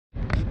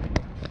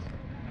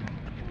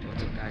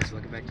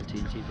Welcome back to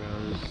TNT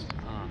Bros.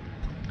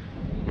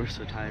 We're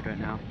so tired right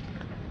now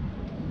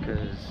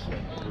because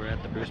we're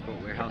at the Bolt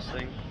Wearhouse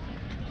thing,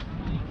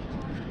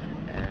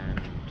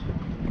 and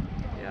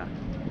yeah,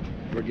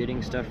 we're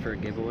getting stuff for a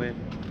giveaway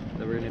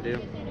that we're gonna do.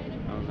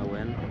 I don't know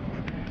when,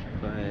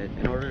 but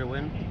in order to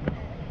win,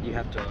 you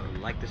have to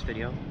like this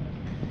video,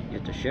 you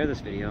have to share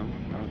this video.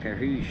 I don't care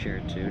who you share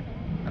it to.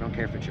 I don't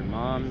care if it's your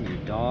mom, your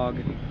dog,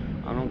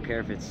 I don't care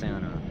if it's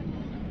Santa.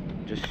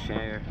 Just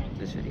share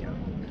this video,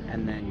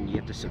 and then you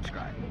have to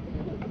subscribe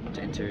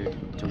to enter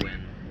to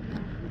win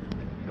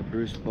a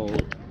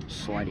Bolt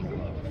sliding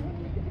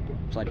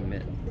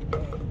mitt.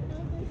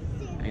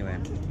 Anyway,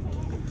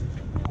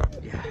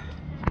 yeah,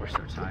 we're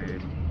so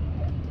tired.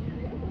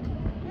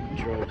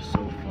 Drove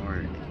so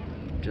far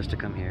just to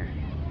come here.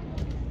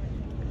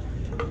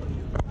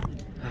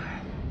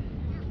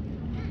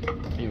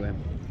 Anyway,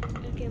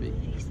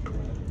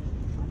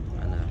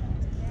 I know.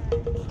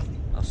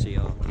 I'll see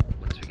y'all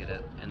once we get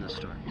it in the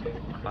store.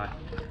 Bye.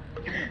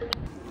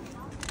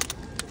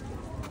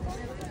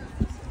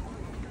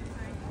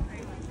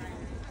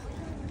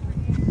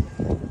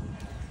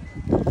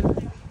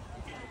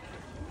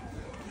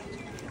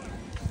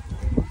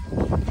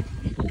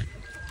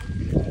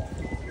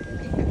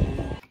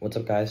 What's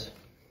up, guys?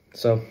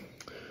 So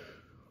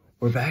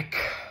we're back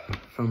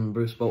from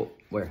Bolt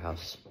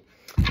Wearhouse.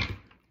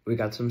 We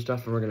got some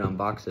stuff and we're gonna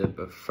unbox it,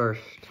 but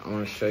first I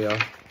want to show y'all.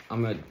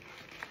 I'm gonna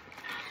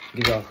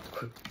give y'all a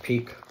quick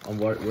peek on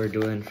what we're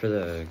doing for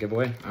the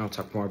giveaway. I'll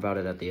talk more about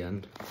it at the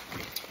end.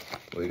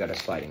 We got a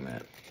sliding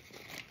mat.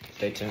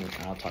 Stay tuned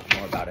and I'll talk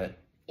more about it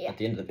at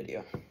the end of the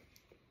video.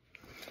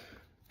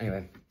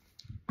 Anyway,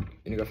 you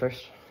gonna go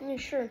first? Yeah,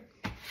 sure.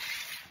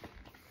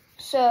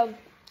 So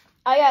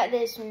I got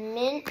this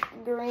mint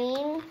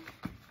green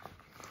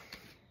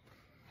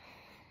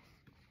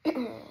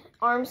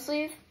arm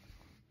sleeve.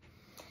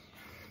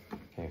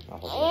 Here, I'll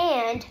hold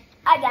it. And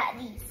I got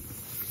these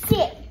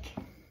sick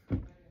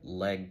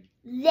leg.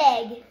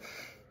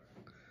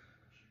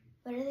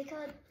 What are they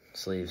called?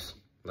 Sleeves.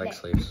 Leg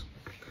sleeves.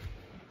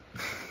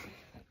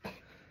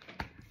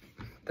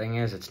 Thing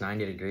is, it's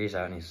 90 degrees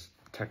out and he's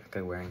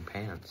technically wearing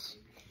pants.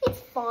 It's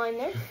fine,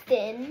 they're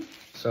thin.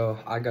 So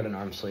I got an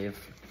arm sleeve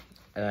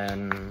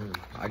and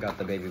I got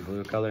the baby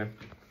blue color.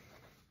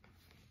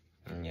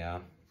 And yeah,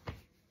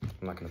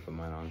 I'm not gonna put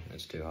mine on,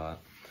 it's too hot.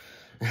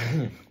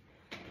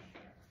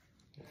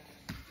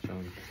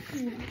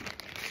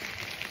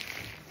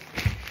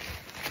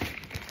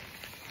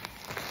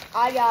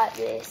 I got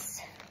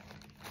this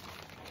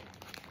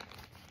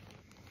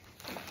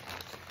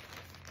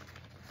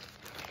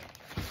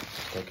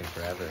It's taking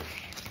forever.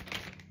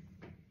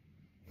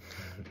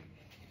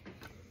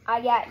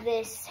 I got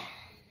this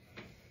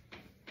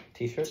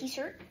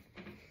T-shirt?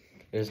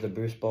 There's the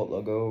Bolt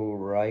logo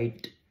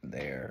right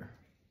there.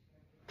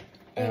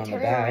 And on the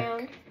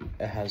back,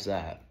 it has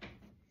that.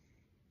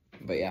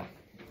 But yeah.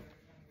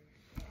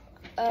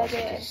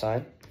 Okay.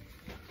 Side.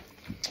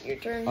 Your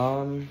turn.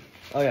 Oh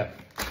yeah.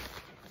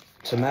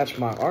 To match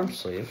my arm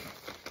sleeve,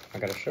 I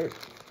got a shirt.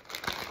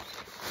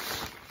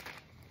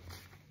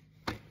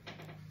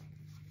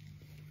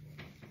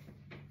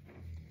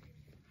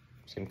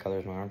 Same color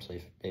as my arm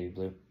sleeve, baby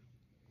blue.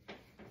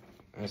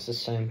 And it's the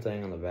same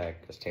thing on the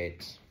back as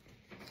Tate's.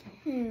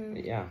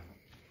 But yeah,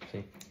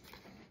 see?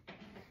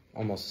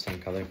 Almost the same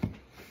color.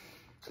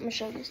 I'm gonna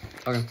show this.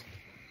 Okay.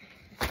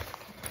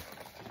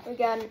 We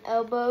got an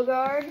elbow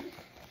guard.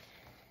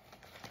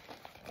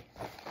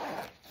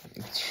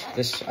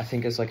 This, I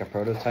think, is like a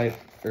prototype,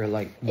 or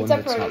like one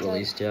that's not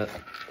released yet.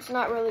 It's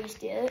not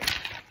released yet.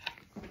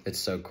 It's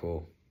so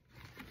cool.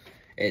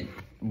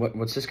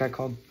 What's this guy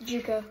called?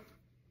 Juco.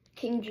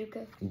 King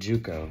Juco.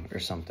 Juco or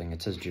something.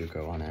 It says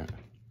Juco on it.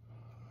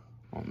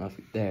 I don't know if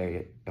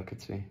there y'all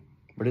could see,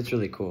 but it's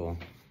really cool,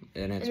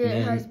 and it's mint.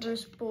 It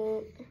has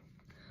Bolt.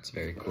 It's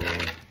very cool.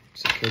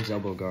 It's a kid's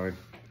elbow guard.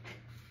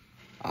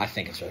 I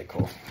think it's really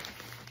cool.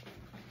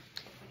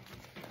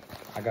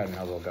 I got an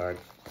elbow guard,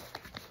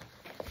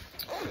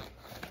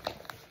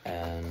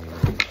 and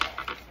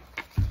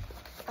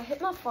I hit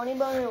my funny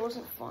bone and it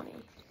wasn't funny.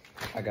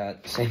 I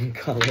got the same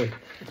color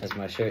as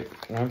my shirt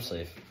and arm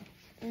sleeve.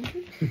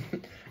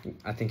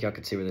 I think y'all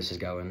could see where this is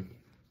going.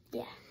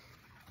 Yeah,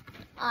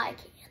 I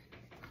can.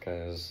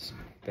 Because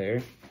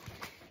there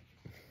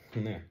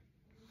and there.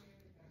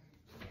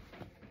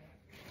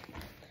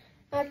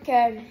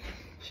 Okay.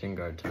 Shin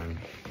guard time.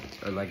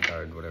 Or leg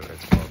guard, whatever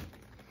it's called.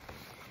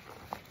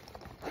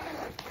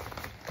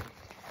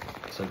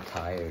 So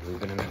tired. We've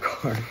been in the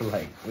car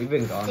for we've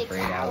been gone for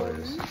 8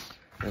 hours.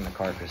 We're in the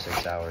car for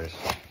 6 hours.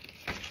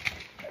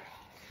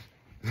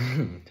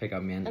 Take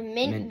out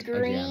mint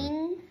green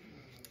again.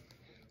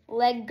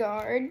 leg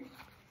guard.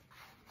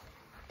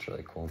 It's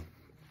really cool.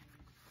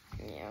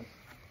 Yeah.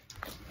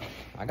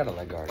 I got a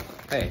leg guard.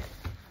 Hey,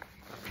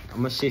 I'm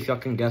gonna see if y'all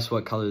can guess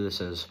what color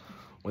this is.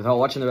 Without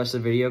watching the rest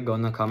of the video, go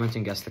in the comments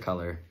and guess the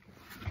color.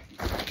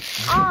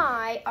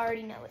 I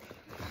already know it.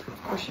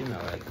 Of course you know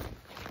it.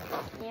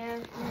 Yeah,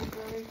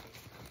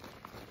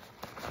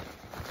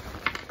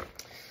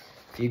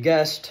 If you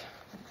guessed,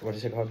 what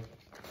is it called?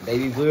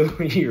 Baby blue,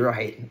 you're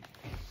right.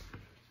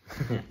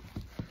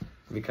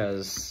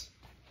 Because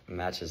it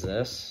matches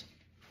this,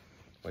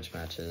 which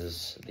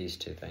matches these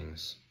two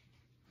things.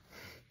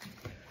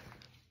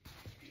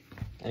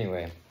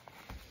 Anyway,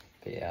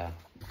 but yeah.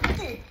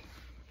 Yeah,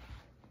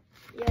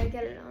 I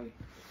got it on.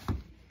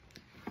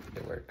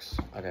 It works.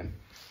 Okay.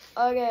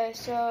 Okay,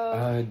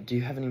 so. Do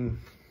you have any?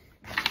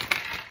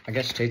 I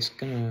guess Tate's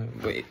gonna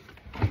wait.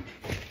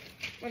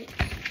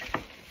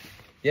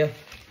 Yeah,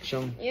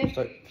 show him. Yeah.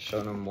 Start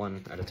showing them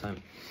one at a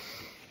time.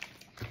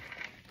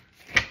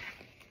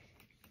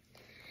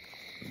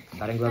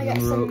 Batting glove I got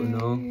numero some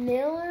uno.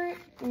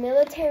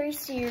 military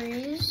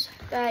series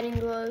batting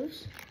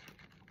gloves.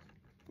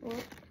 What?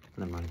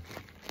 Never mind.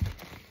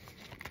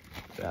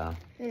 Yeah.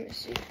 Let me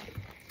see.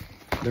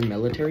 They're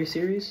military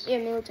series? Yeah,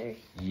 military.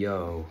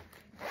 Yo.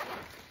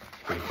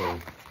 Pretty cool.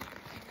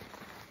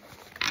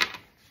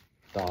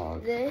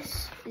 Dog.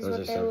 This is Those what are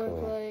they so look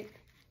cool. like.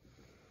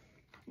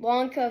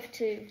 Long cuff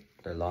too.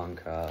 They're long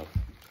cuff.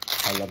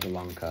 I love the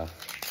long cuff.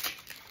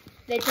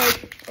 They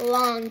take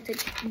long to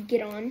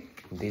get on.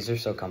 These are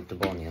so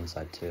comfortable on the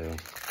inside too.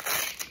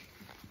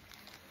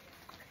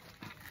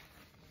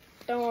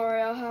 Don't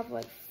worry, I'll have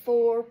like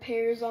 4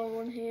 pairs on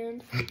one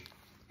hand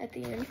at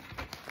the end.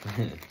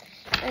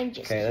 I'm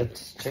just Okay,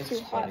 that's too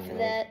hot for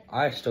that.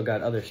 I still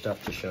got other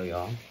stuff to show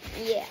y'all.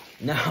 Yeah.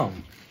 No.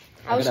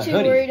 I was got a too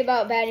hoodie. worried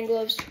about batting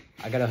gloves.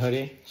 I got a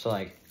hoodie, so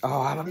like,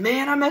 oh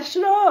man, I messed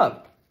it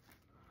up.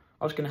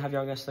 I was gonna have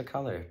y'all guess the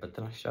color, but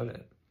then I showed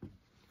it.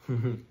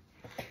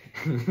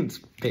 It's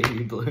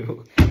baby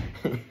blue.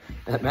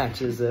 That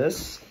matches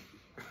this.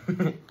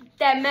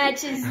 That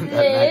matches this.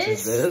 That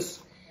matches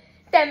this.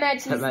 That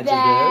matches That matches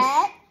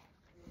that.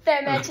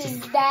 That matches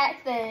that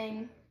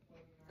thing.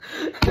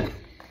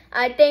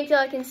 I think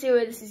I can see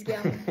where this is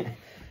going.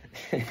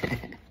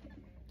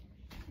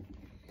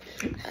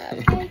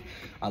 Okay.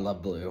 I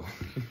love blue.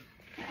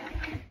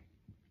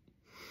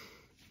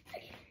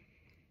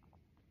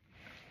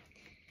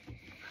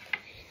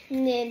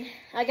 And then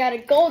I got a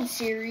gold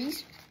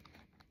series.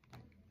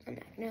 I'm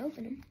not gonna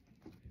open them.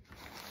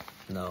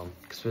 No,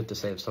 because we have to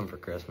save some for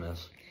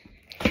Christmas.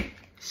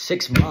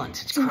 6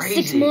 months. It's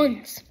crazy. 6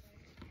 months.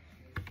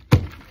 We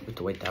have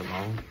to wait that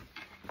long.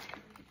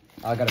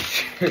 I got a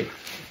shirt.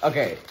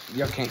 Okay,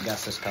 y'all can't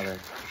guess this color.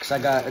 Because I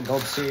got a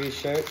gold series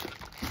shirt.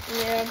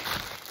 Yeah.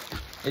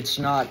 It's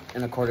not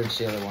in accordance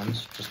to the other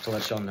ones, just to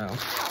let y'all know.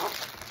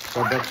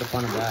 So I broke the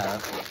fun of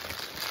that.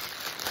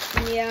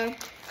 Yeah.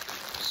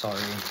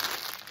 Sorry.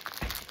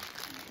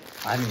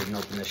 I haven't even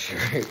opened this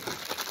shirt.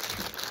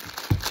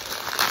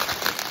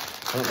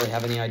 I don't really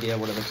have any idea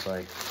what it looks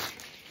like.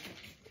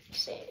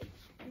 See it.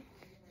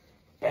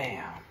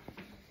 Bam.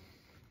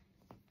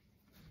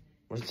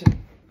 What is it?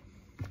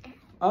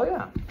 Oh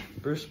yeah,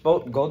 Bruce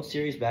Bolt Gold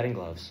Series batting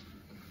gloves.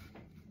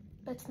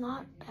 That's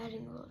not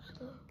batting gloves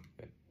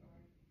though.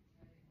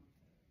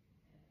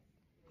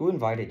 Who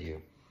invited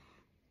you?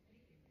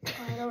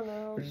 I don't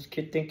know. Who does this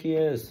kid think he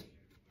is?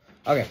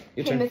 Okay,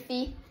 your turn.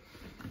 Timothy.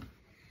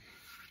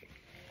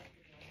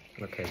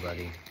 Okay,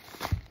 buddy.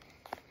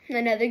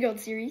 Another gold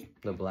series.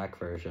 The black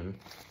version.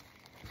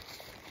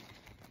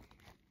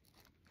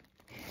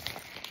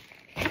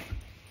 Yeah,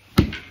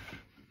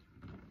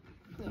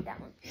 that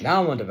one.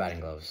 Now I want the batting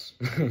gloves.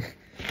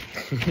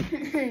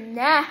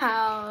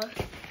 Now.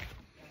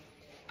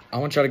 I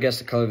want y'all to guess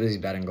the color of these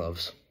batting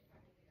gloves.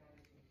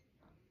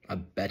 I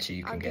bet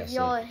you can I'll guess give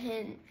y'all it. a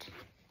hint.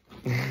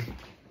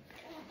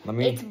 Let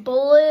me. It's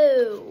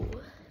blue.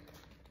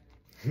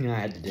 I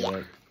had to do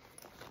it.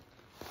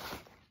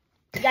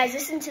 Guys,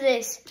 listen to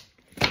this.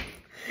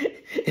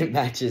 It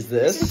matches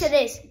this. Listen to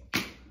this.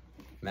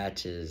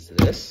 Matches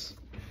this.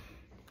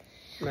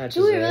 Matches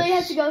Do we this. really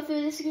have to go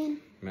through this again?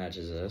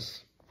 Matches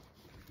this.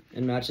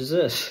 And matches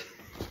this.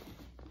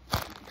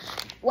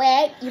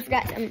 Wait, you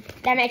forgot something.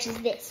 That matches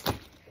this.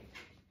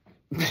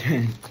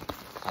 I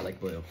like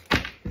blue.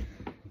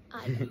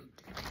 I don't.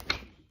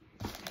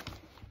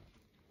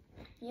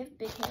 You have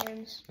big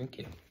hands. Thank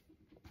you.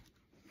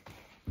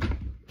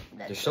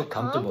 That's They're so a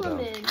comfortable though.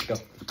 compliment. Go.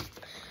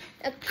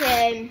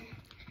 Okay,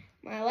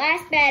 my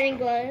last batting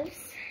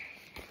gloves.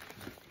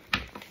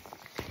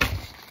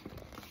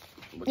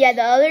 Yeah,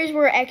 the others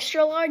were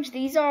extra large.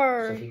 These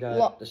are. So you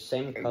got the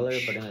same color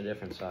but in a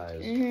different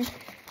size.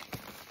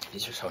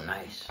 These are so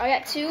nice. I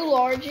got 2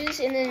 larges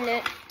and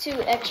then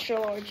 2 extra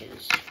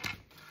larges.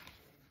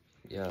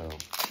 Yo,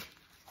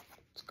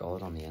 it's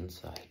gold on the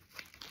inside.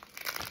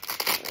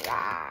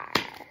 Rah.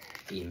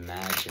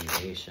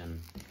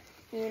 Imagination.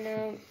 You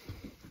know,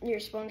 you're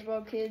a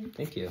SpongeBob kid.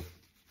 Thank you.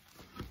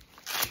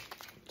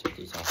 Take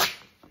these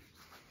off.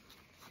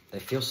 They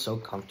feel so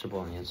comfortable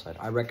on the inside.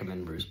 I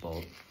recommend Bruce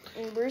Bolt.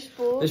 And Bruce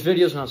Bolt. This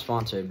video's not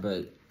sponsored,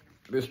 but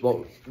Bruce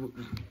Bolt,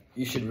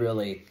 you should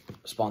really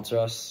sponsor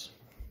us.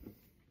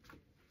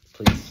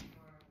 Please.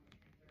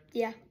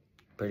 Yeah.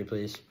 Pretty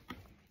please.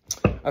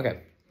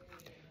 Okay.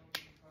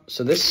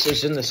 So this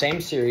is in the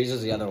same series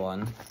as the other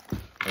one,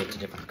 but it's a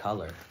different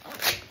color.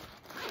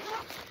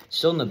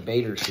 Still in the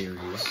Vader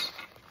series.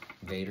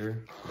 Vader?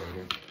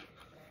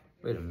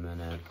 Wait a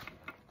minute.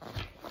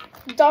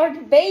 Darth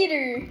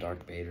Vader.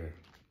 Darth Vader.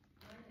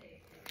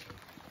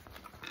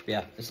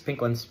 Yeah, it's the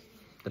pink ones.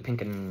 The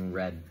pink and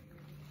red.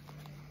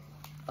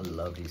 I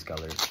love these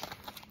colors.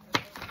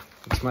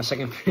 It's my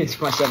second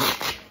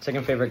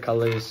favorite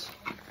colors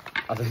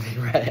other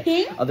than red.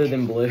 Pink? Other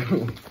than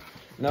blue.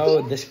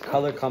 No, this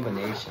color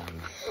combination.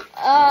 It's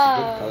a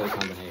good color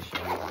combination.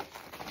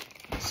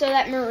 So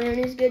that maroon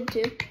is good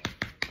too.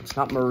 It's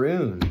not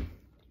maroon.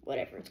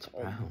 Whatever it's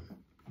called. Brown.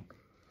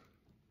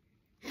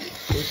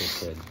 This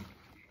is good.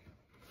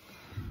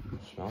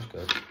 Smells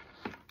good.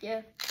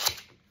 Yeah.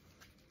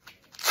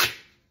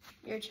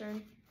 Your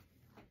turn.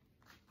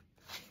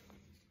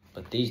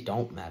 But these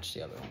don't match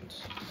the other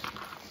ones.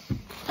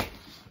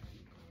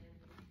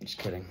 Just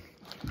kidding.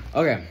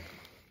 Okay.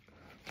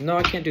 No,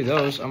 I can't do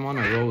those. I'm on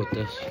a roll with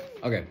this.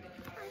 Okay.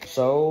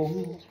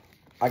 So,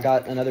 I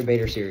got another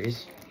Vader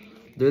series.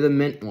 They're the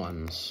mint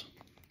ones.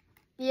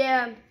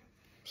 Yeah.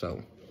 So.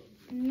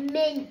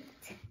 Mint.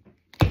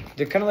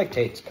 They're kind of like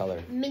Tate's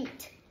color.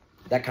 Mint.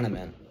 That kind of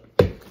mint.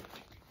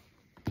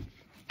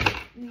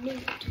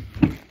 Mint.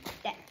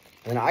 That.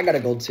 And I got a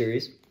gold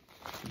series.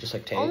 Just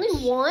like Tate's. Only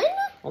one?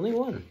 Only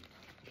one.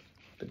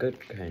 The good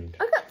kind.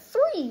 I got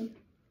 3.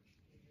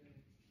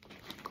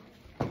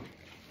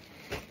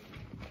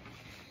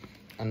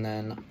 And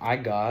then I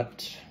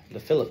got the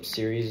Phillips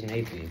series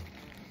navy.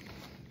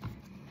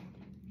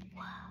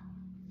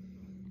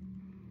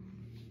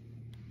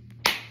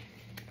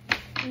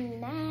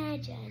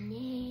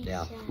 Imagination.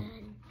 Yeah.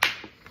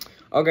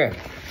 Okay.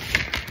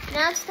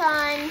 Now it's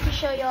time to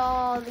show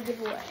y'all the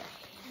giveaway.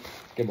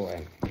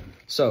 Giveaway.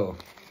 So,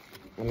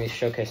 let me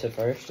showcase it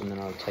first, and then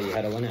I'll tell you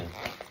how to win it.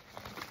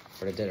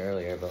 What I did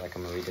earlier, but like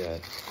I'm gonna redo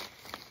it.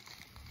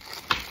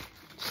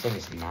 This thing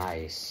is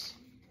nice.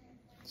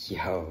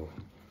 Yo.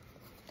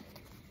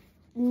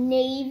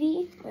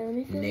 Navy. Wait, let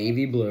me feel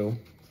Navy blue.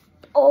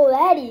 Oh,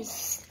 that is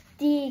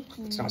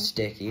sticky. It's not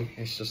sticky.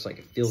 It's just like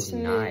it feels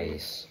Smooth.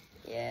 nice.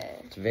 Yeah.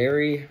 It's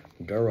very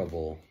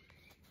durable.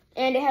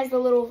 And it has the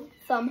little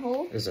thumb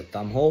hole. There's a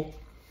thumb hole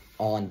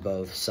on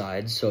both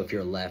sides, so if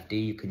you're a lefty,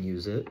 you can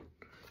use it.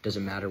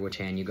 Doesn't matter which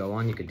hand you go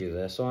on. You could do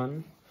this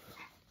one.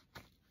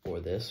 Or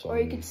this one. Or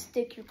you could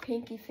stick your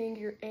pinky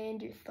finger and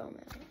your thumb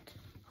out.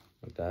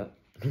 Like that.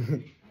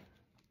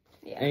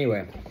 Yeah.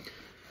 Anyway.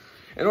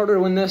 In order to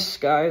win this,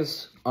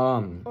 guys,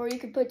 Or you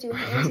could put 2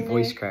 hands in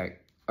voice there. crack.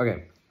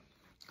 Okay.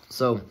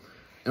 So,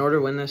 in order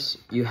to win this,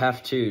 you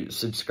have to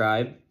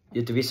subscribe.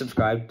 You have to be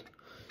subscribed.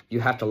 You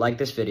have to like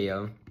this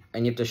video.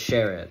 And you have to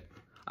share it.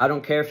 I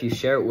don't care if you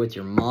share it with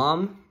your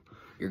mom,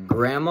 your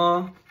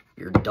grandma,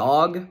 your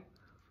dog,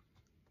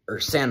 or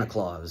Santa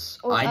Claus.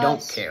 Or I don't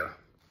us. care.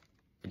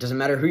 It doesn't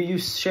matter who you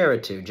share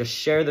it to. Just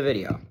share the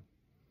video.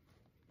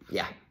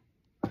 Yeah.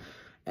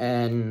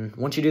 And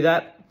once you do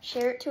that...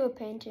 Share it to a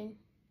painting.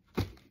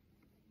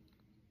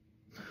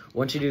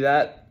 Once you do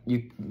that,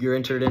 you're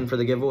entered in for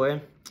the giveaway.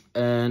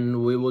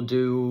 And we will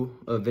do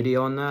a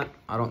video on that.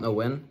 I don't know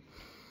when.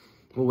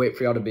 We'll wait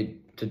for y'all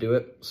to do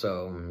it.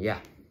 So, yeah.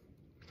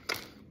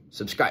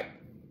 Subscribe.